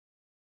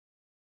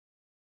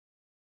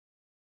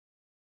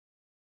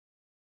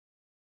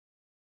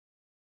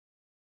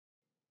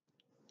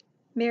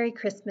Merry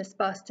Christmas,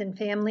 Boston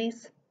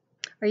families.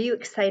 Are you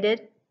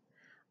excited?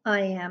 I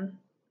am.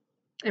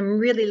 I'm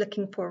really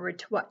looking forward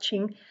to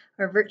watching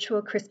our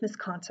virtual Christmas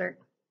concert.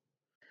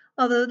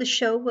 Although the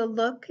show will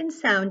look and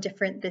sound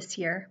different this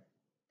year,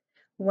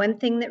 one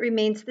thing that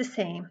remains the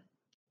same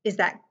is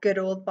that good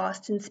old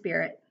Boston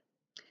spirit.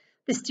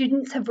 The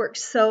students have worked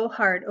so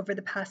hard over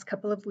the past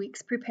couple of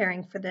weeks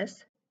preparing for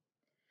this.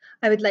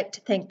 I would like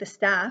to thank the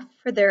staff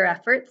for their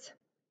efforts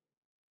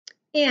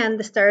and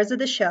the stars of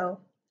the show,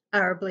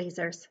 our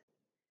Blazers.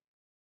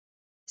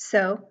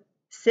 So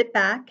sit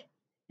back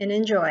and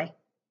enjoy.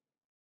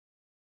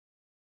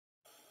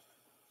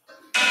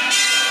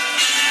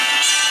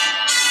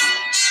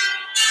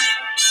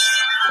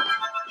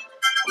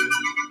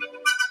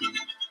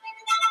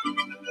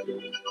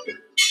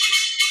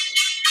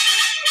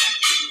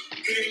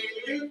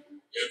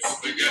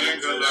 It's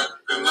beginning to look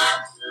a lot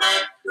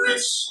like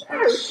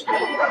Christmas.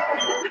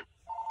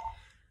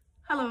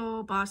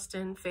 Hello,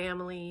 Boston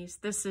families.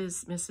 This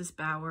is Mrs.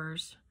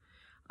 Bowers.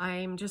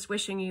 I'm just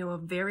wishing you a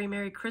very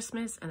Merry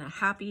Christmas and a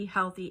happy,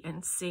 healthy,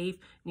 and safe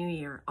New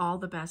Year. All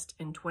the best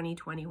in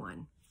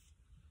 2021.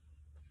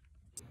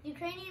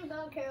 Ukrainian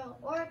Bell Carol,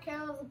 or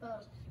Carol of the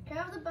Bells.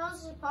 Carol of the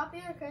Bells is a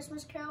popular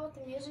Christmas carol with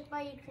the music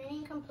by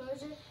Ukrainian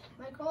composer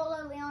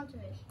Mykola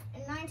Leontovich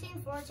in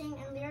 1914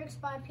 and lyrics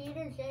by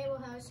Peter J.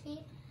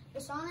 Wilhowsky.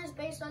 The song is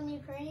based on the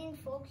Ukrainian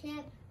folk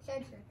chant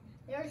Shedrik.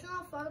 The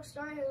original folk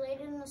story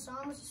related in the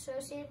song was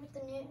associated with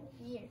the New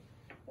Year,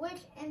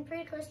 which in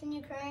pre-Christian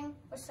Ukraine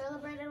was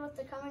celebrated with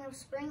the coming of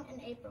spring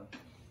in April.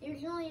 The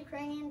original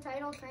Ukrainian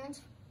title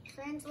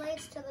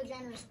translates to the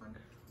generous one,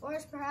 or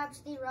is perhaps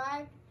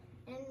derived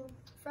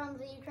from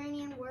the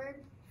Ukrainian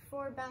word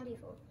for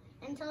bountiful,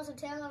 and tells a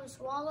tale of a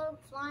swallow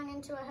flying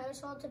into a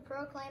household to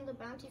proclaim the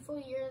bountiful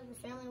year that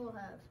the family will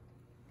have.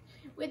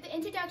 With the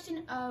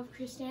introduction of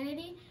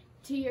Christianity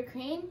to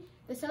Ukraine,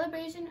 the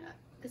celebration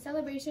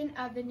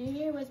of the New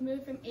Year was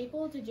moved from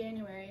April to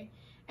January,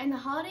 and the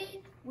holiday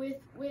with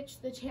which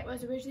the chant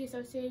was originally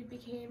associated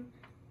became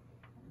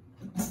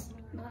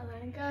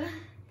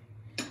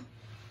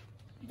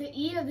the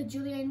eve of the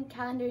Julian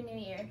calendar New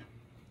Year.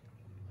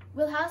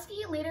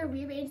 Wilhowsky later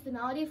rearranged the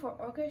melody for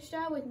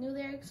orchestra with new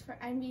lyrics for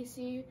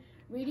NBC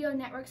Radio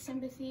Network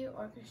Sympathy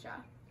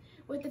Orchestra,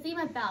 with the theme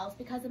of bells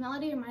because the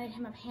melody reminded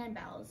him of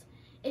handbells.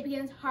 It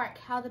begins "Hark,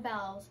 How the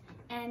Bells"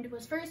 and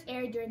was first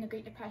aired during the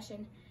Great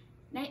Depression,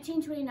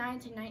 1929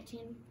 to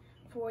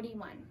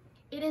 1941.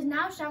 It is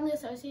now strongly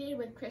associated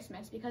with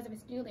Christmas because of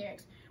its new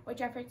lyrics,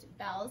 which reference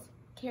bells,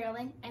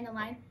 caroling, and the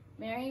line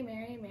 "Merry,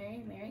 Merry,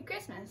 Merry, Merry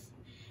Christmas."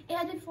 It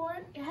has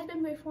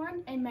been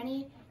performed in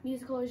many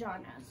musical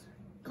genres: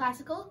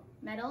 classical,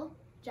 metal,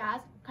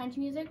 jazz,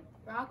 country music,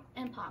 rock,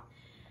 and pop.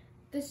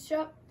 The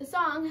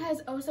song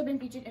has also been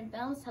featured in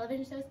films,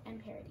 television shows, and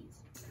parodies.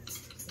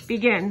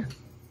 Begin.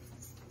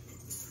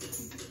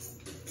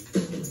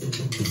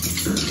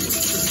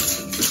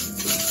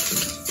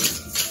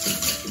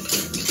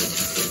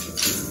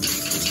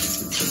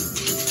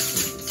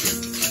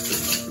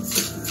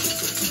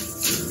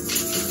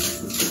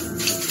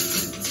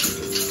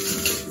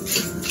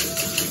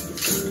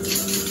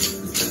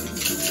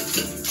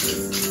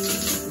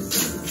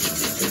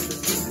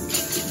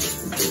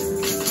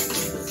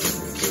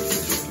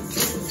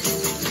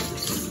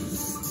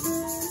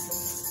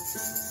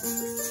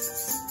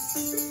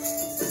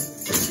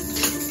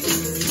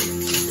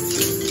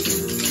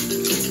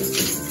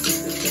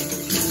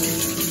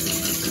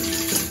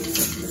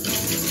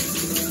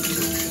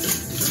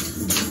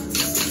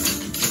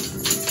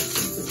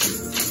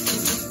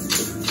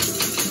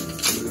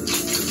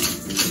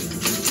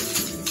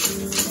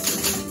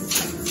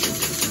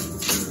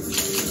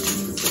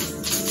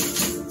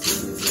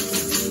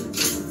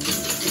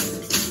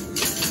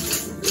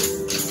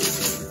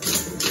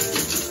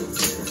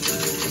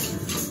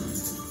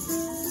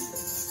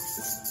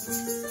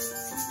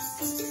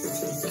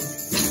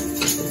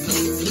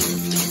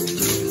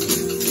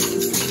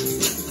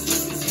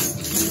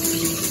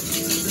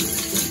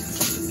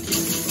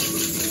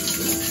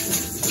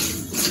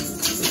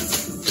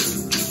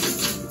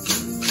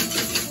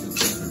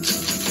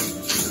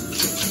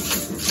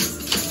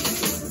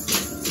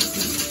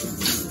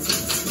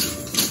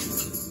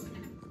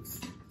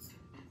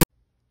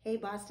 Hey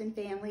Boston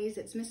families,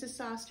 it's Mrs.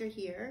 Soster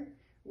here,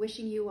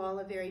 wishing you all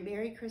a very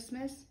Merry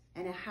Christmas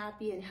and a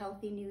happy and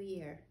healthy New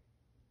Year.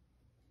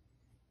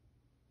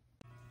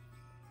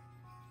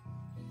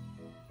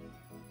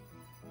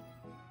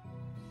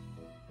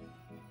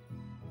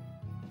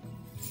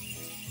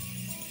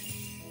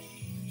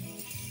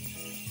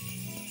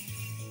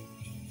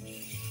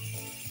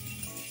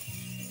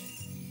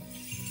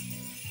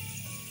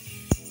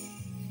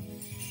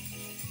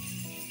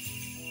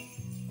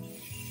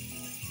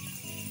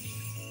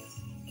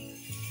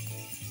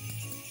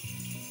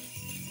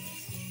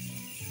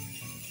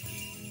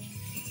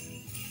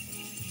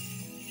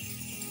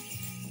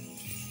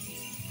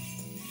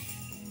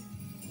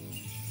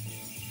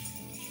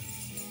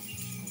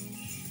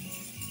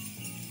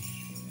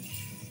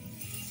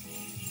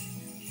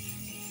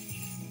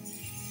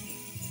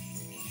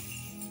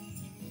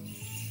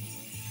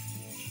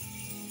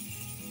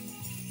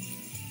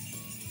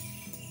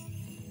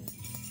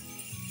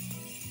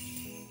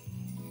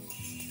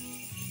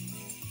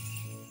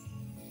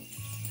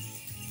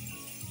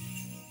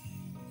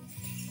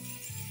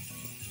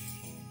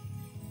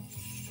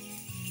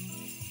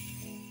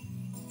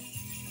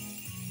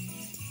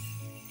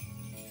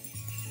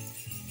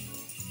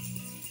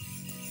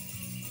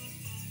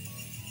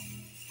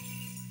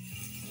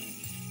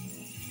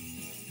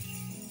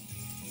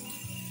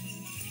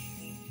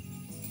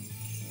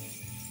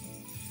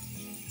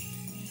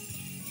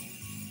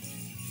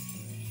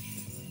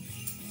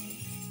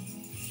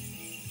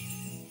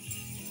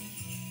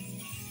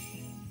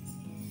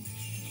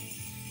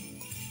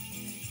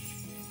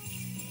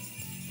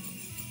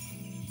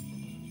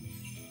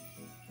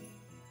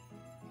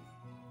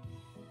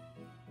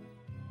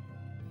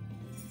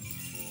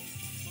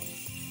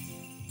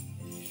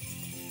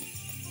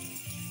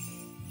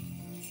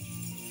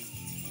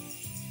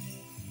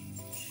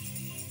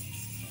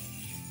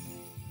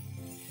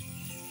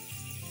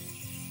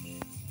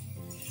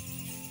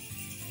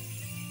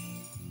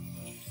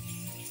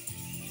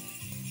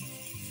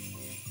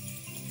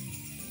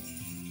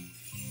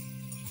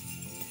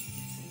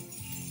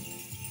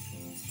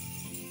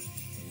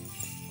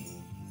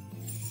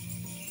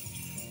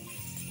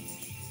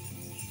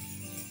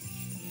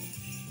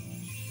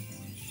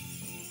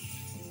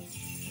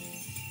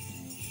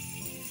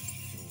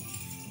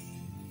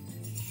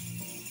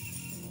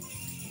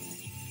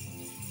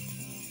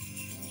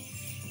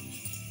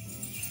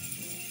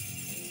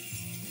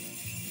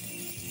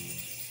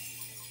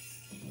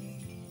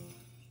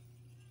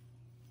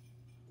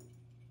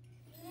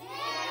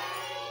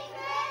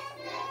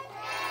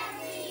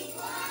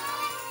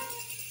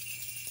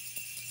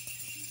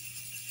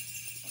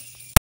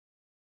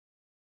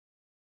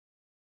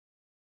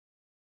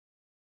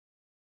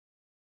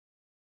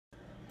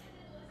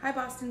 Hi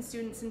Boston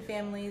students and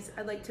families.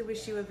 I'd like to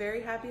wish you a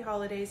very happy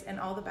holidays and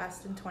all the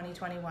best in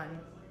 2021.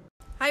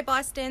 Hi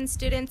Boston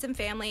students and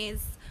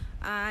families.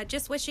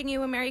 Just wishing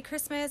you a Merry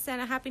Christmas and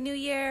a Happy New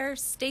Year.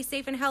 Stay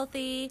safe and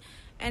healthy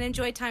and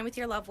enjoy time with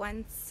your loved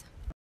ones.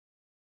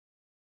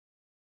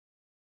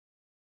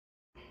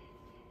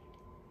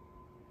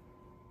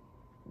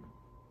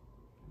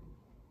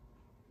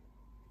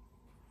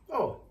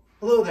 Oh,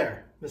 hello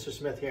there, Mr.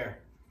 Smith here.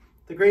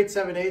 The grade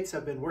 7/8s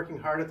have been working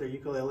hard at their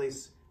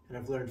ukuleles and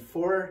have learned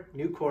 4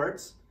 new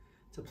chords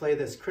to play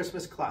this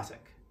Christmas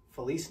classic,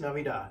 Feliz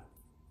Navidad.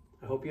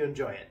 I hope you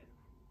enjoy it.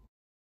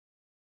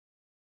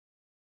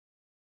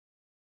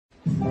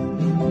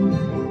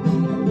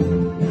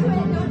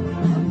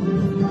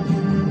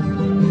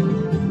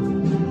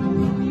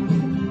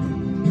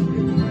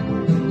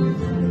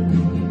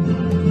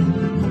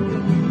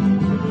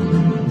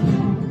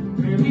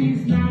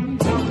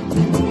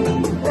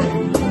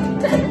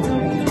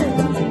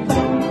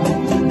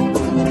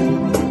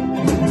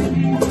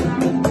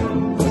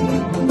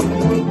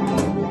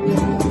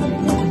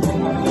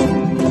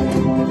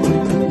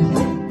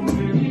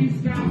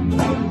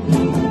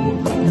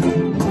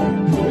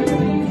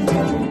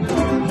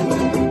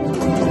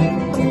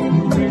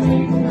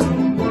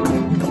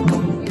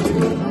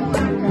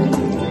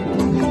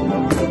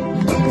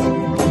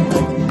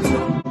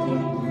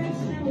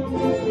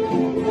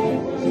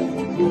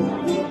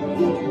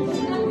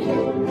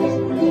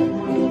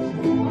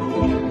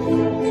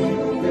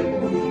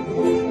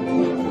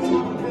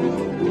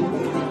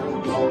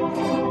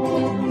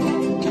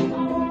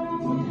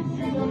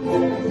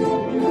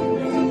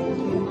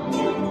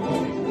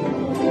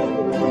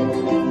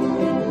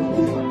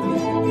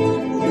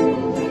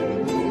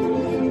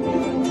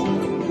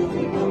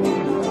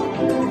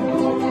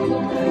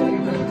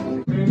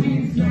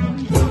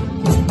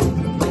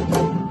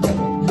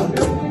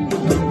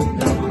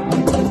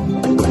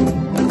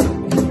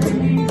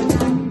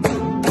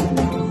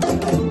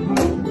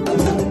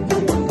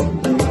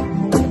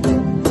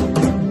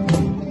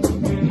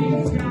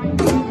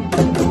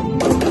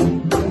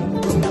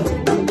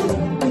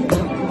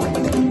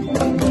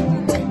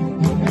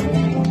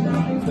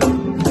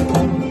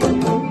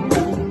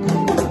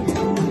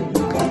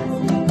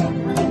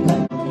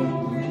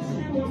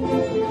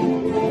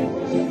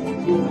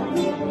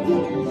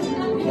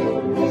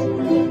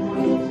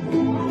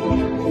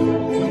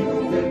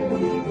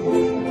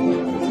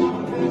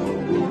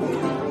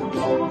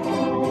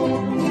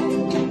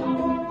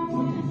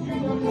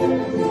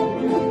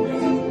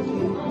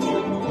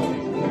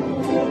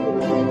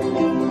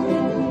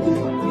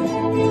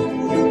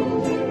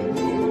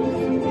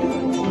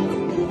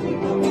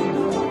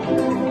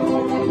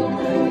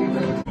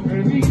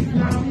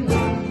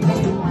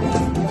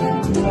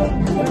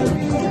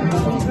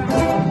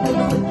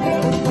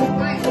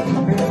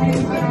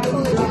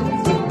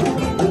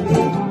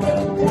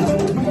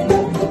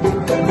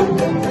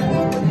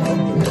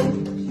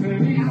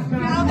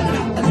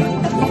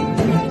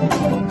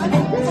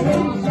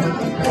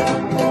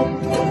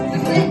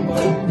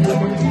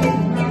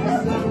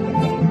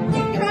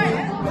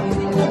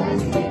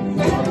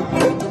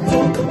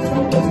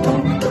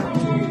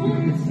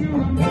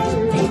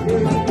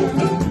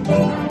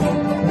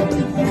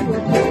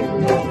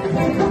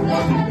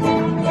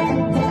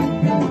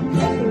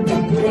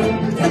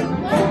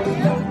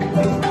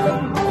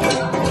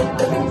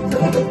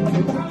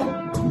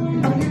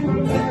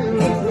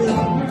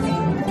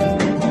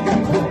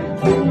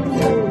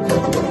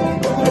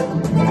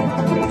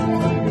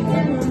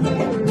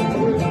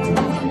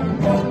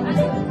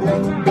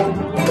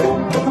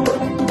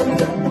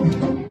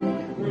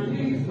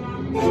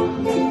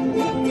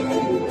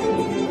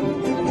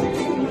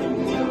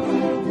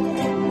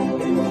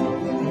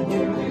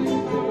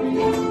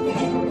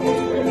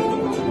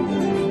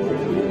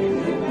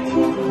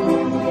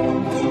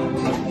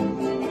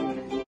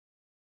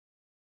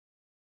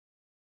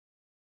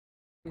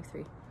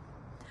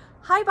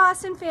 Hi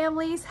Boston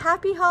families,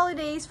 happy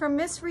holidays from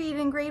Miss Reed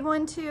in grade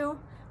 1-2.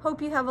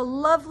 Hope you have a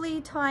lovely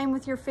time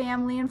with your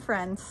family and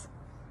friends.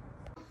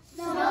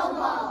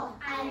 Snowball,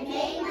 I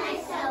made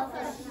myself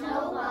a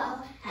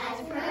snowball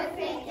as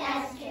perfect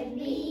as can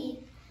be.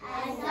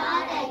 I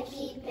thought I'd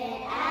keep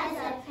it as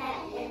a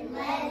pet and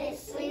let it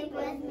sleep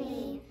with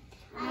me.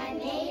 I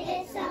made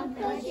it some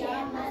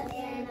pajamas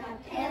and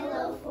a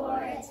pillow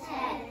for its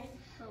head.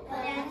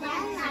 But that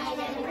night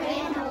it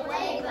ran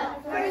away,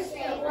 but first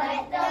it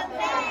wet the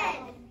bed.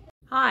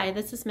 Hi,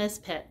 this is Miss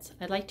Pitts.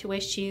 I'd like to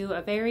wish you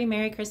a very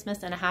Merry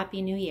Christmas and a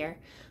Happy New Year.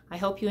 I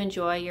hope you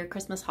enjoy your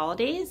Christmas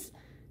holidays.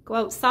 Go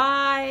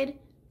outside,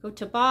 go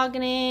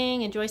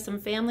tobogganing, enjoy some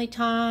family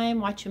time,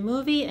 watch a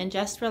movie, and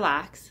just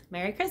relax.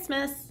 Merry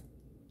Christmas!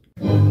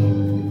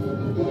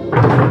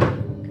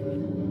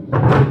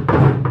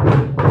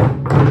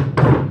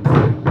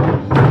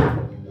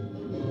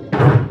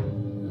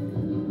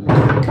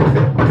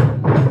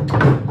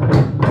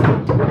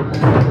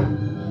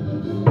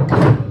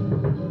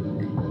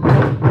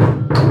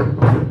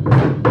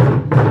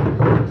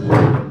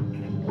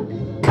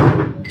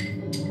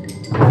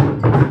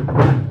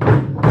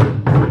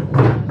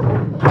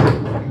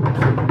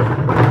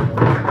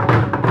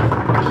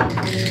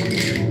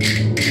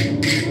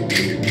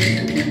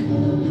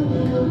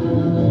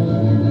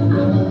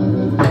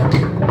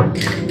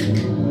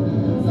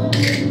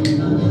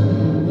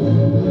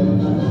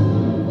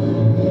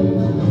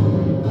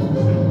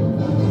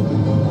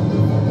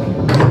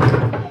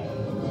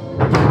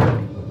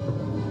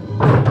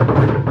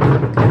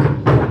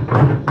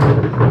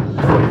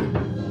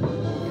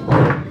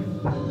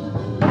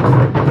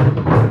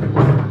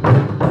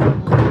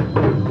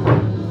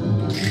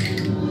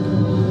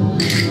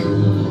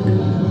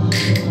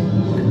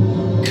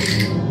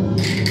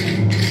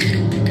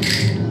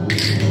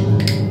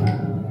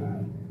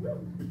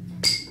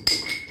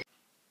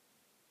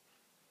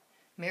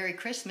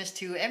 Christmas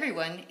to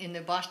everyone in the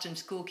Boston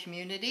school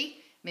community.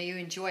 May you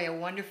enjoy a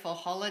wonderful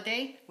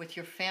holiday with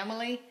your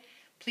family.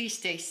 Please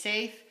stay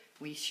safe.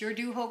 We sure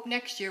do hope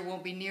next year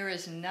won't be near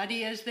as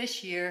nutty as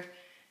this year.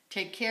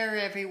 Take care,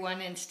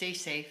 everyone, and stay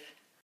safe.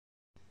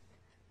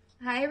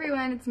 Hi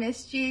everyone, it's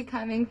Miss G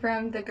coming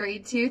from the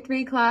grade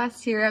 2-3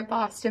 class here at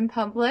Boston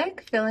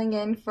Public, filling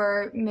in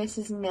for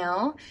Mrs.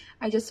 Mill.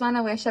 I just want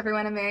to wish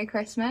everyone a Merry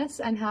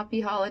Christmas and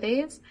Happy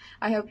Holidays.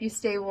 I hope you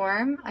stay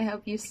warm. I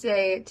hope you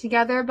stay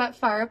together but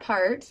far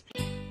apart.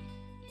 It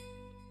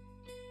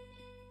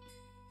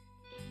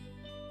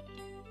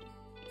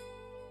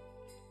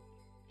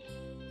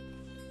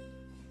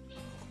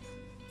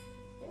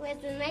was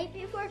the night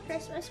before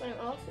Christmas when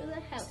all through the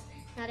house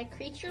not a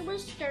creature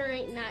was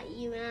stirring, not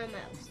even a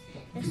mouse.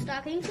 The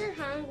stockings were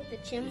hung with the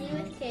chimney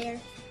with care,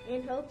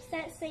 in hopes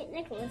that St.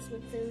 Nicholas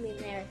would soon be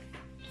there.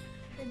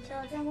 The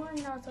children were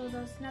nuzzled,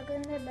 all snug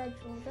in their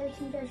bedrooms. They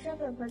seemed to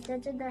shiver, but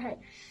dead in their head.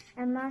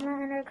 And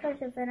Mama in her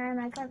kerchief and I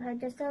my cup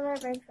had just till their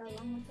break fell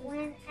along with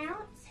Went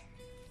out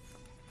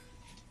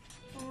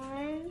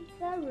on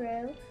the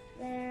roof,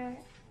 there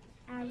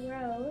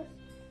arose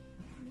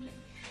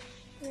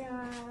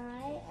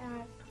dry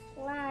a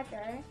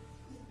ladder.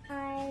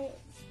 I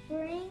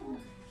sprang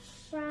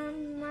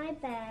from my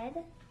bed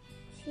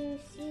to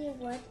see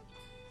what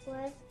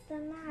was the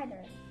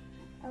matter.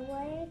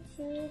 Away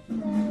to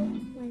the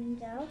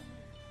window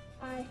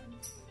I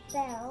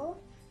fell,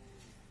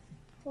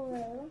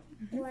 flew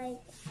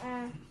like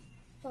a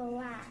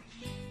flash.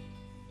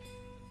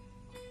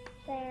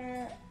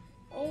 There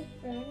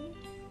opened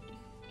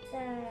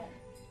the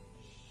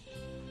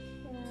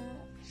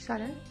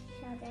Shutter.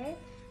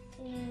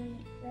 And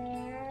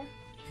there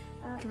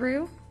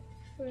Through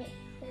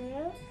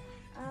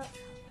up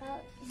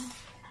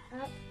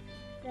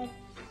the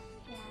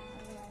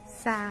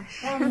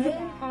sash. The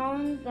moon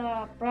on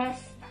the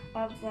breast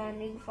of the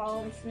new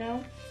fallen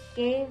snow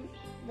gave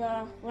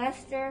the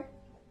luster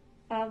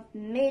of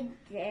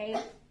midday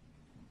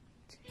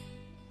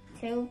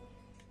to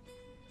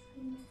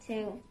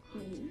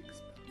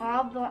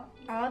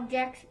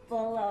objects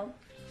below.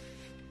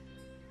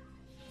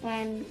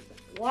 When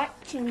what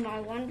to my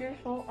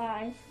wonderful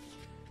eyes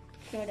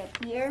should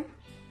appear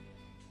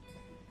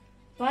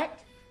but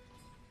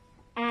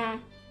a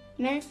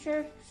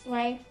miniature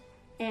sleigh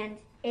and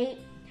 8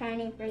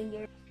 tiny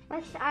figures.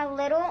 With a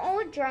little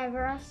old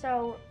driver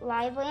so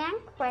lively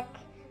and quick,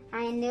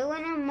 I knew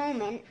in a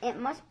moment it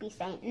must be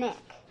Saint Nick.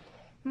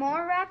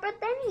 More rapid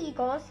than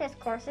eagles, his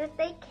coursers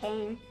they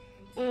came,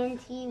 and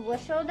he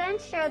whistled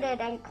and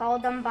shouted and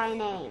called them by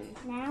name.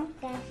 Now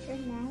Dasher,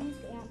 now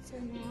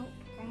Dancer, now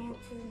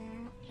Prancer,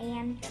 now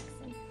and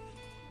Vixen.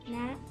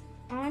 Now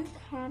on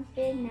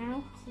Comfort,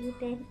 now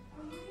Cupid,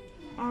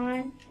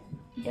 on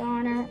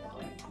Donner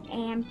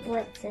and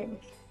Blitzen.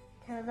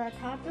 To the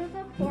top of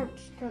the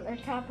porch, to the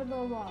top of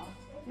the wall.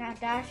 Now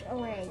dash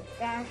away,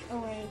 dash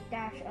away,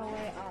 dash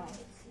away all.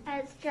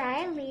 As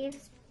dry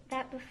leaves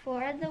that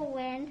before the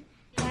wind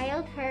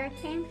wild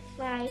hurricanes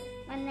fly,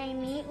 when they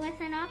meet with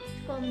an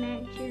obstacle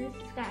meant to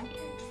the sky.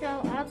 So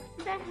up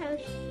the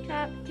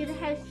housetop to the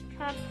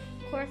housetop,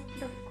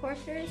 the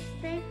coursers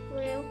they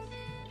flew,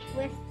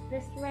 with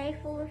the sleigh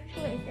full of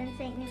toys and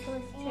St.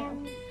 Nicholas too.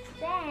 And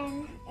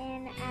then,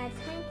 in a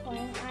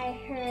twinkling, I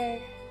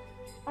heard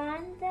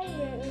on the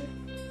roof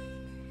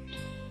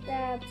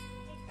the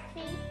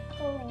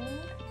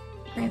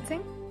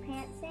Prancing,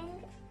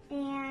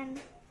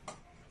 and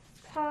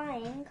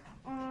pawing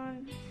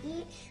on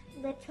each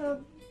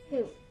little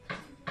hoop.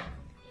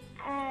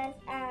 As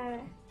I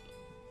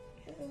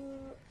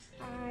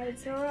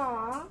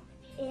draw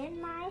in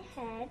my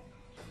head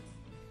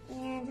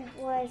and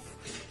was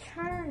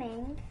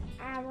turning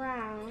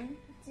around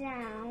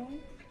down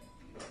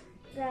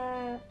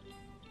the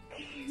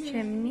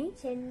chimney.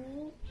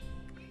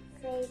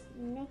 St.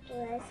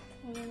 Nicholas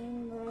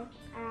came with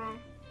a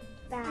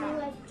bag. He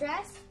was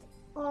dressed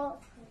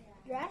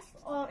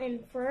all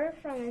in fur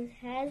from his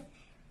head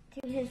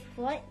to his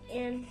foot,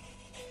 and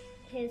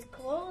his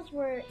clothes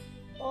were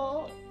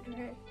all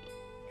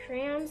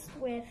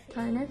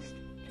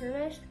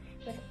tarnished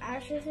with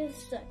ashes and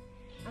soot.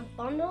 A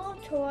bundle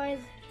of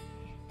toys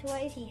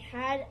he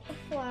had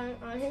flung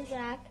on his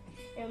back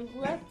and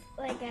looked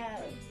like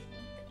a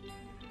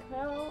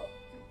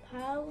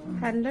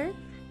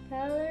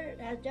peddler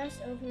that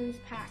just opened his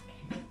pack.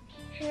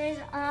 His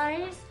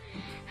eyes,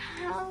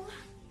 how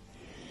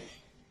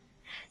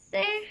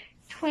they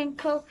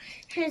twinkle,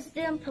 his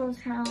dimples,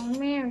 how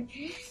merry.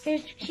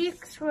 His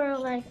cheeks were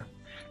like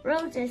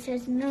roses,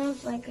 his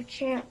nose like a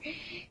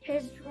cherry.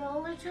 His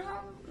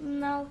roll-a-tongue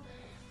mouth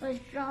was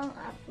drawn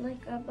up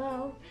like a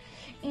bow,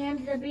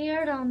 and the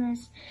beard on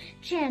his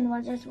chin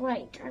was as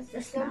white as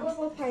the snow. The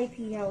little pipe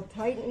he held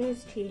tight in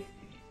his teeth,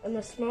 and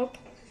the smoke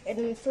it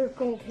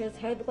encircled his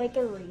head like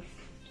a wreath.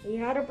 He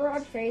had a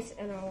broad face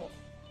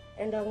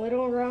and a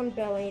little round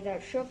belly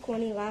that shook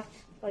when he laughed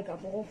like a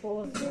bowl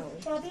full of snow.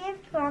 Chubby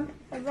and plump,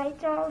 as I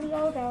saw the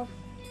old elf,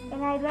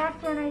 and I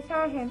laughed when I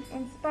saw him,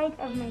 in spite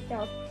of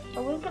myself.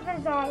 A wink of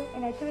his eye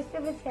and a twist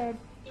of his head,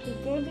 He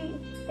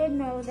did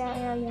know that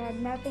Harry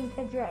had nothing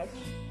to dread.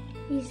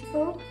 He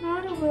spoke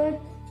not a word,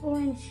 but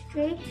went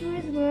straight to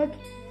his work.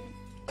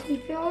 He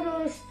filled all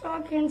his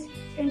stockings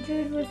and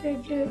stood with a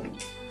jerk.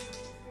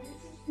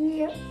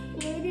 He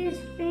laid his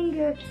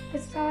finger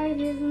beside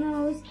his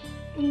nose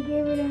and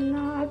gave it a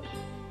knock.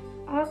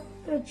 Up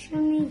the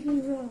chimney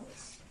he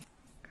rose.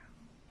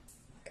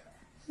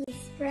 He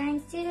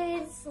sprang to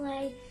his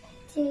sleigh,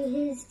 to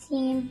his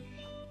team,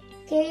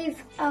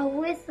 gave a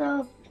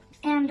whistle,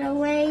 and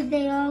away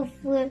they all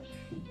flew,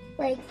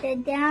 like the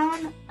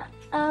down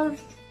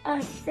of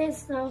a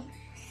thistle.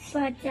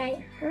 But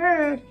I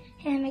heard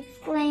him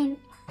exclaim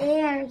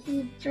ere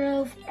he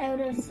drove out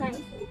of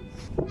sight.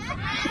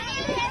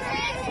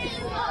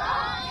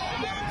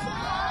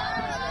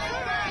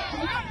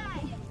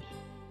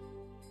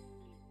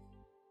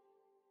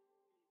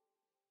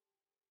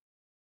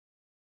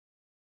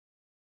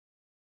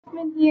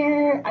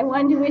 Here, I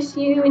wanted to wish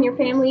you and your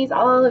families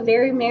all a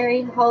very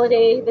merry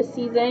holiday this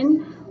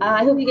season.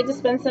 I hope you get to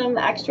spend some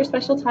extra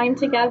special time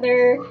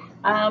together,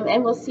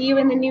 and we'll see you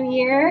in the new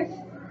year.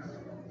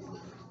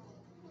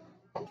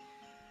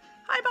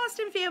 Hi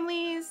Boston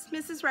families,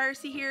 Mrs.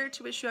 Ryerson here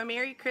to wish you a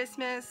Merry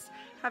Christmas,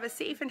 have a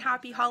safe and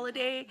happy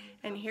holiday,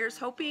 and here's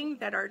hoping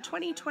that our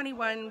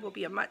 2021 will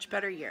be a much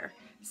better year.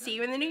 See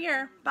you in the new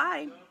year.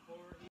 Bye.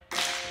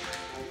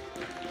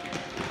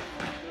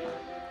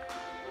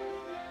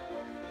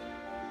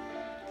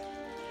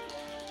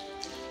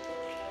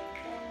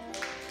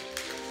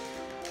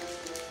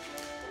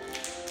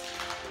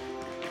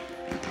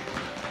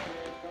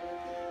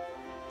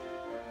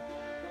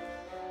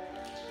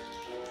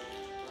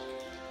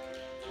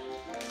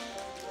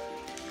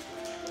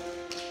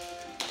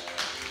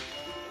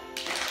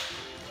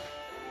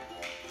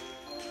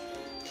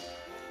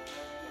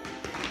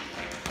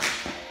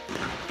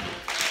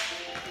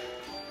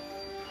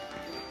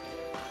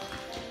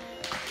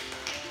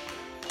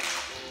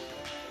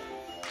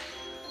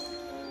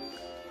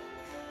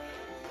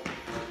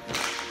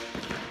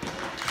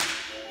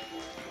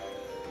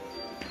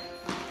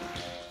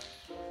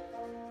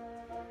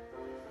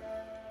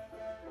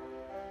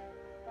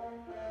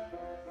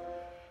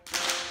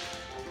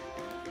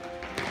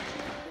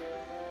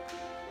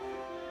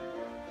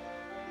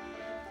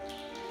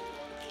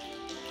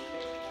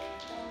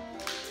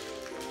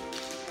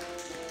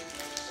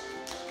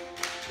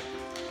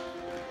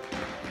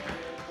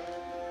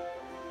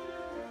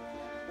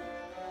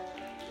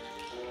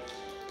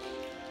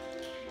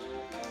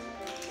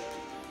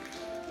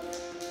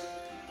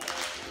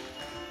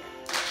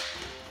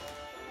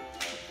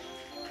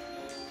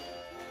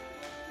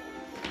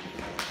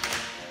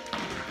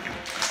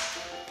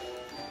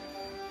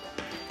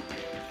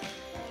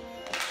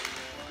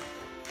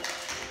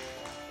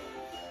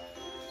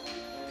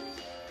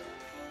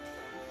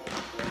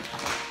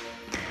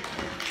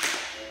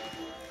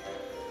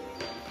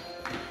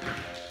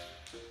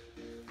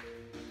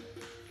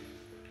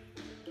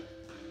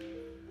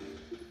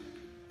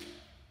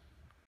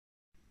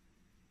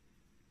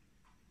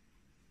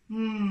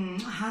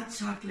 Hot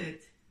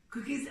chocolate,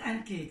 cookies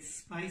and cakes,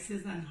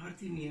 spices and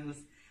hearty meals.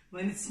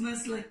 When it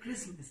smells like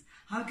Christmas,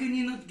 how can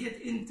you not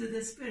get into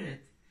the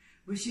spirit?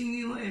 Wishing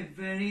you a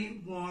very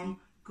warm,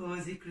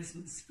 cozy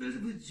Christmas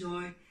filled with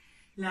joy,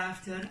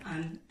 laughter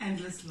and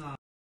endless love.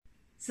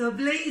 So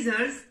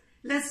Blazers,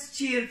 let's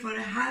cheer for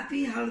a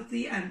happy,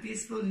 healthy and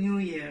peaceful New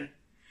Year.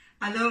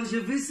 Alors je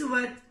vous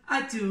souhaite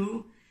à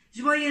tous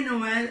joyeux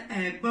Noël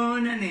et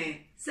bonne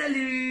année.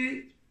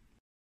 Salut!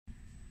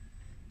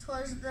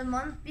 'Twas the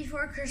month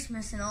before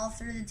Christmas, and all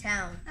through the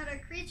town not a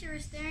creature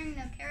was stirring,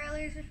 no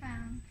carolers were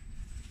found.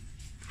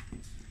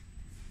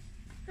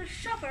 The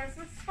shoppers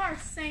were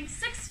sparse, staying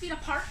 6 feet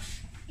apart,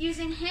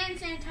 using hand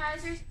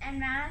sanitizers and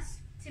masks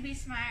to be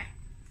smart.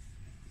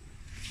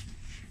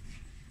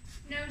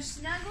 No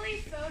snuggly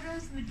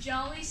photos with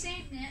Jolly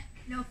St. Nick.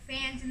 No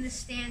fans in the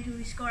stand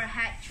who score a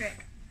hat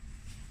trick.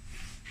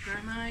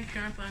 Grandma and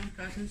Grandpa and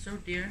cousins so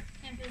dear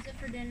Can't visit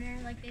for dinner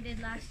like they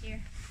did last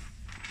year.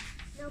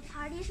 No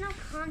parties, no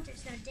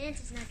concerts, no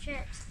dances, no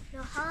trips.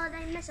 No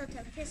holiday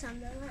mistletoe kiss on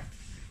the lips.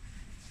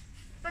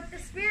 But the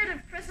spirit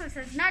of Christmas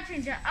has not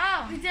changed at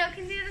all. We still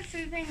can do the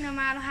soothing no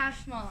matter how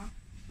small.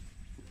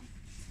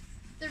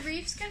 The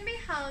wreaths can be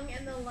hung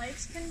and the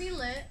lights can be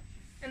lit.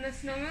 And the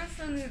snowmen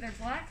still knew their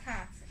black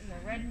hats and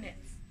their red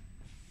knits.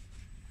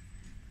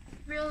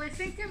 We'll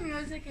listen to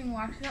music and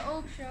watch the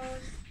old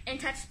shows. And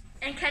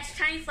catch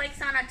tiny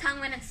flakes on our tongue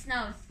when it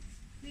snows.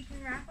 We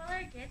can wrap all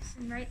our gifts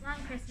and write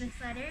long Christmas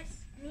letters.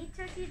 And eat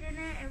turkey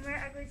dinner and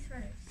wear ugly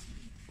sweaters.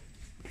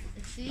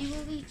 The tree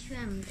will be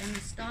trimmed and the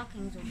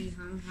stockings will be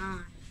hung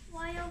high.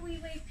 While we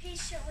wait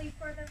patiently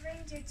for the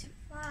reindeer to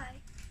fly.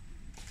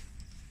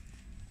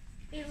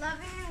 Be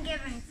loving and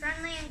giving,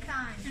 friendly and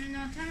kind. And in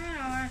no time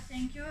at all, our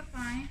thank you will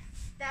find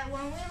that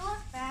when we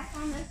look back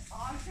on this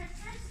all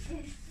Christmas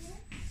is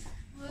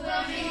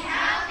we'll be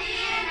happy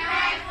and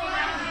grateful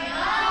and we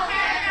all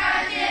kept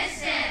our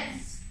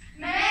distance.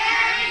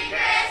 Merry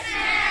Christmas!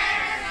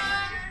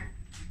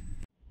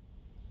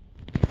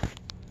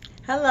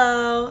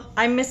 Hello,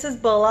 I'm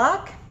Mrs.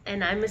 Bullock.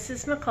 And I'm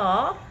Mrs.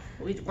 McCall.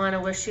 We want to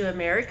wish you a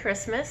Merry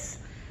Christmas.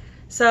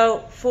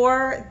 So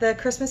for the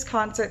Christmas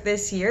concert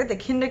this year, the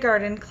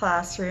kindergarten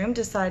classroom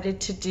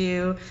decided to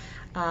do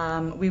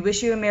We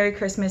Wish You a Merry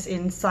Christmas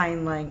in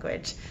sign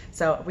language.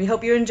 So we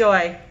hope you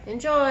enjoy.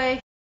 Enjoy!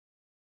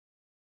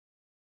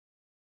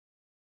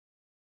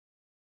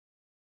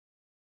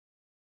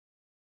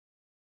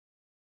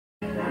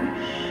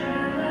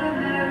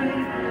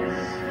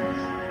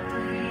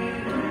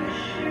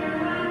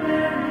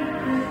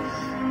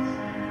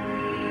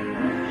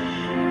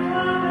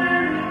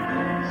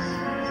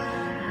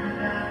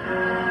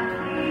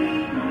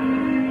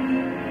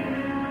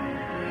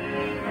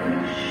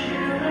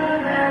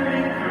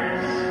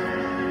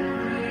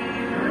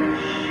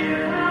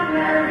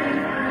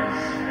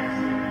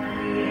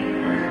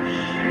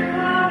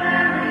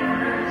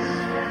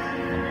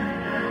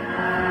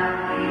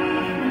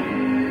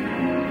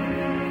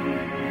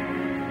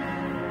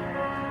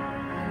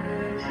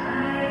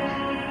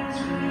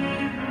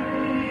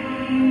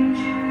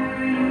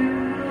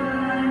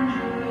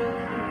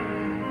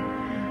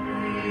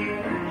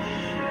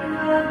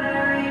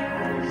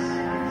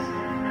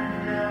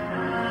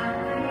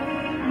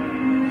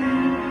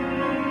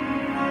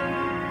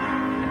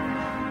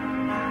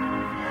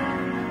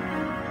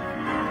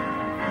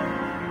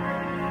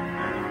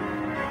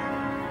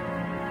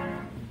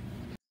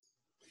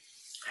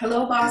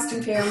 Hello,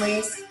 Boston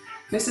families.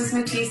 Mrs.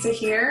 Matisa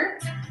here,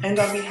 and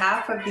on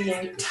behalf of the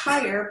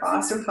entire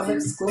Boston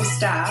Public School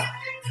staff,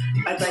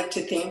 I'd like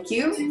to thank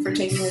you for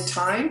taking the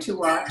time to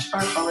watch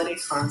our holiday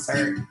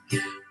concert.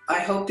 I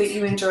hope that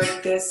you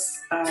enjoyed this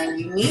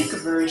unique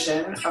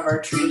version of our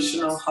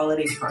traditional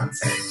holiday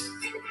concert.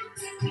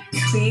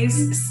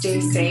 Please stay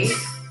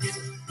safe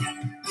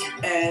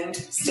and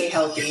stay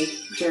healthy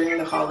during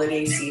the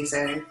holiday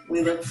season.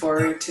 We look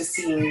forward to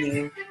seeing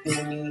you in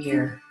the new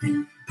year.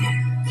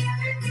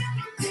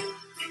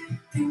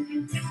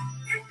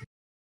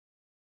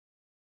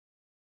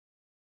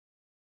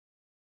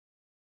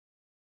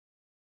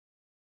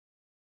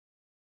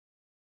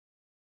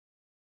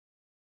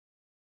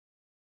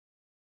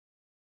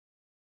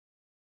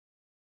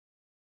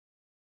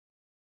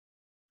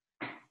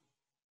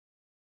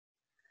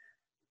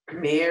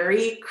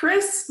 Merry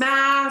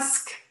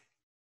Christmas!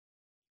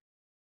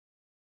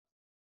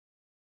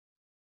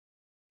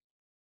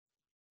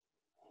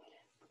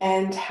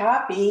 And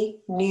Happy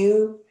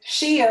New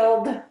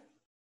Shield!